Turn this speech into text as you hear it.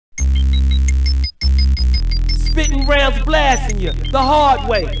spitting rounds blasting you the hard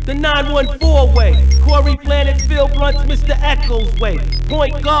way, the 914 way. Khoury Planet Phil Blunt's Mr. Echo's way,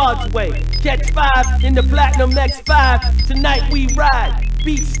 Point Guard's way. Catch 5 in the Platinum X5. Tonight we ride.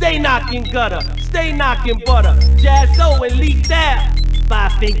 Beat stay knocking gutter, stay knocking butter. Jazzo and Lee down.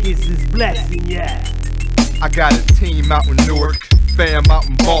 5 fingers is blessing, yeah. I got a team out in Newark, fam out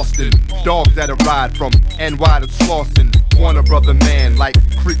in Boston, dogs that'll ride from NY to Slauson. Warner Brother man like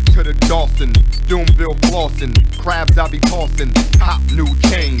Creek to the Dawson, Doomville flossing, crabs I be tossing, pop new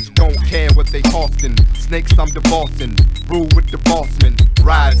change, don't care what they costin'. Snakes I'm divorcing, rule with the bossman,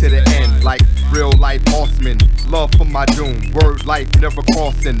 ride to the end like real life horsemen. Love for my doom, word life never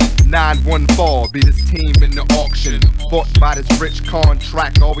crossing. 914 be this team in the auction, bought by this rich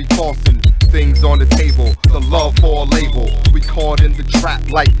contract, all we forcing. Things on the table, the love for a label. We caught in the trap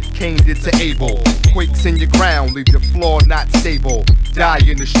like Cain did to Abel. Quakes in your ground, leave your floor not stable. Die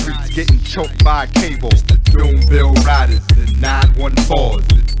in the streets, getting choked by a cable. The Doomville Ryders, the 914s,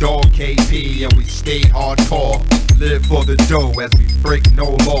 the dog KP, and we stay hardcore. Live for the dough as we break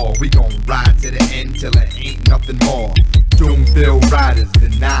no law. We gon' ride to the end till it ain't nothing more. Doomville Ryders, the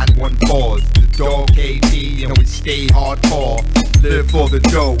 914s, the dog KP, and we stay hardcore. Live for the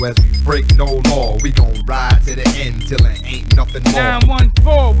dough as we break no law. We gon' ride to the end till it ain't nothing more.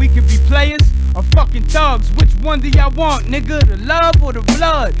 914, we could be players or fucking thugs. Which one do y'all want, nigga? The love or the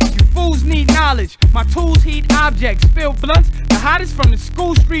blood? You fools need knowledge. My tools heat objects. Phil Blunts, the hottest from the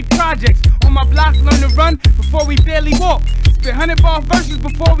school street projects. On my block, learn to run before we barely walk. Spit 100-bar verses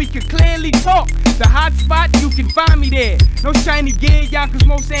before we could clearly talk. The hot spot, you can find me there. No shiny gear, Yonkers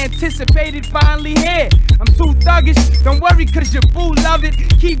most anticipated finally here. I'm too thuggish, don't worry cause your boo love it.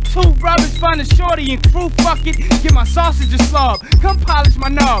 Keep 2 brothers, find a shorty and crew fuck it. Get my sausage a slob, come polish my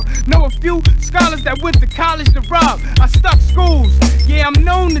knob. Know a few scholars that went to college to rob. I stuck schools, yeah I'm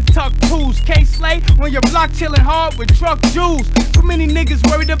known to tuck tools. K-Slay on your block chillin' hard with truck jewels. Too many niggas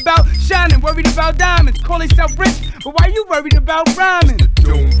worried about shining, worried about diamonds. Call themselves rich, but why you worried about rhyming? The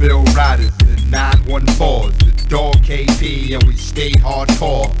Doomville Ryders, the 914s, the dog KP, and we stay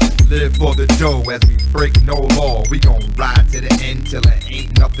hardcore. Live for the dough as we break no law. We gon' ride to the end till it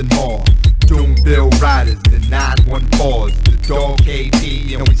ain't nothing more. Doomville Ryders, the 914s, the dog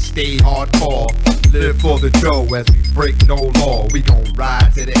KP, and we stay hardcore. Live for the dough as we break no law. We gon'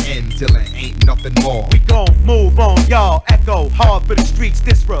 ride to the end till it ain't nothing more. We gon' move on, y'all. Echo hard for the streets.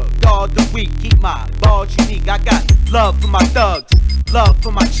 This rug, guard the weak. Keep my bars unique. I got love for my thugs, love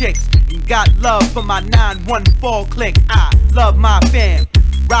for my chicks, and got love for my 914 clique. I love my fam,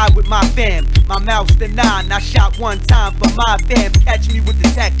 ride with my fam. My mouth's the 9. I shot one time for my fam. Catch me with the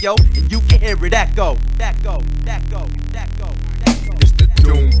tech, yo, and you can hear it echo. That go, that go, that go, that go. It's the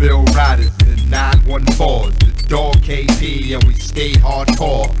Doomville Ryders, the 914s, the dog KP, and we stay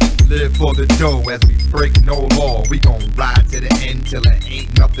hardcore. Live for the dough as we break no law. We gon' ride to the end till it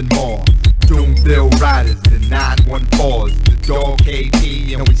ain't nothing more. Doomville Ryders, the 914s, the dog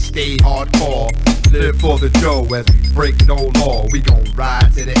KP, and we stay hardcore. Live for the dough as we break no law. We gon'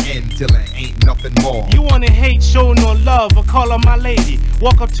 ride to the end till it ain't nothing more. You wanna hate, show no love, or call her my lady.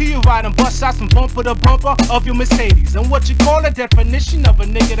 Walk up to you, ride and bust shots from bumper to bumper of your Mercedes. And what you call a definition of a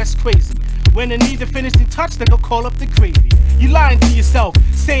nigga that's crazy. When I need the finishing touch, they go call up the gravy. You lying to yourself,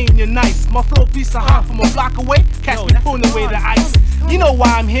 saying you're nice. My flow piece of hot from a block away, catch me pulling away the ice. You know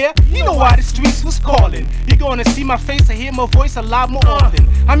why I'm here, you know why the streets was calling. You're gonna see my face and hear my voice a lot more often.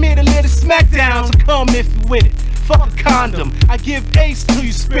 I'm here to lay the smackdown, so come if you with it. Fuck a condom, I give ace till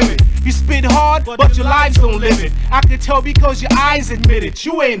you spirit. You spit hard, but your lives don't live it. I can tell because your eyes admit it,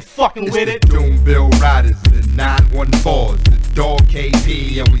 you ain't fucking with it. Doomville Ryders, the 914s, the dog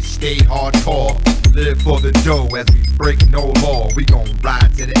KP, and we stay hardcore. Live for the dough as we break no law. We gon'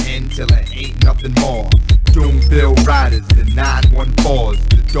 ride to the end till it ain't nothing more. Doomville Ryders, the 914s,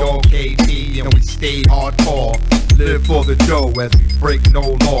 the dog KP, and we stay hardcore. Live for the dough as we break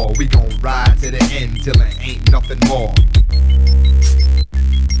no law. We gon' ride to the end till it ain't nothing more.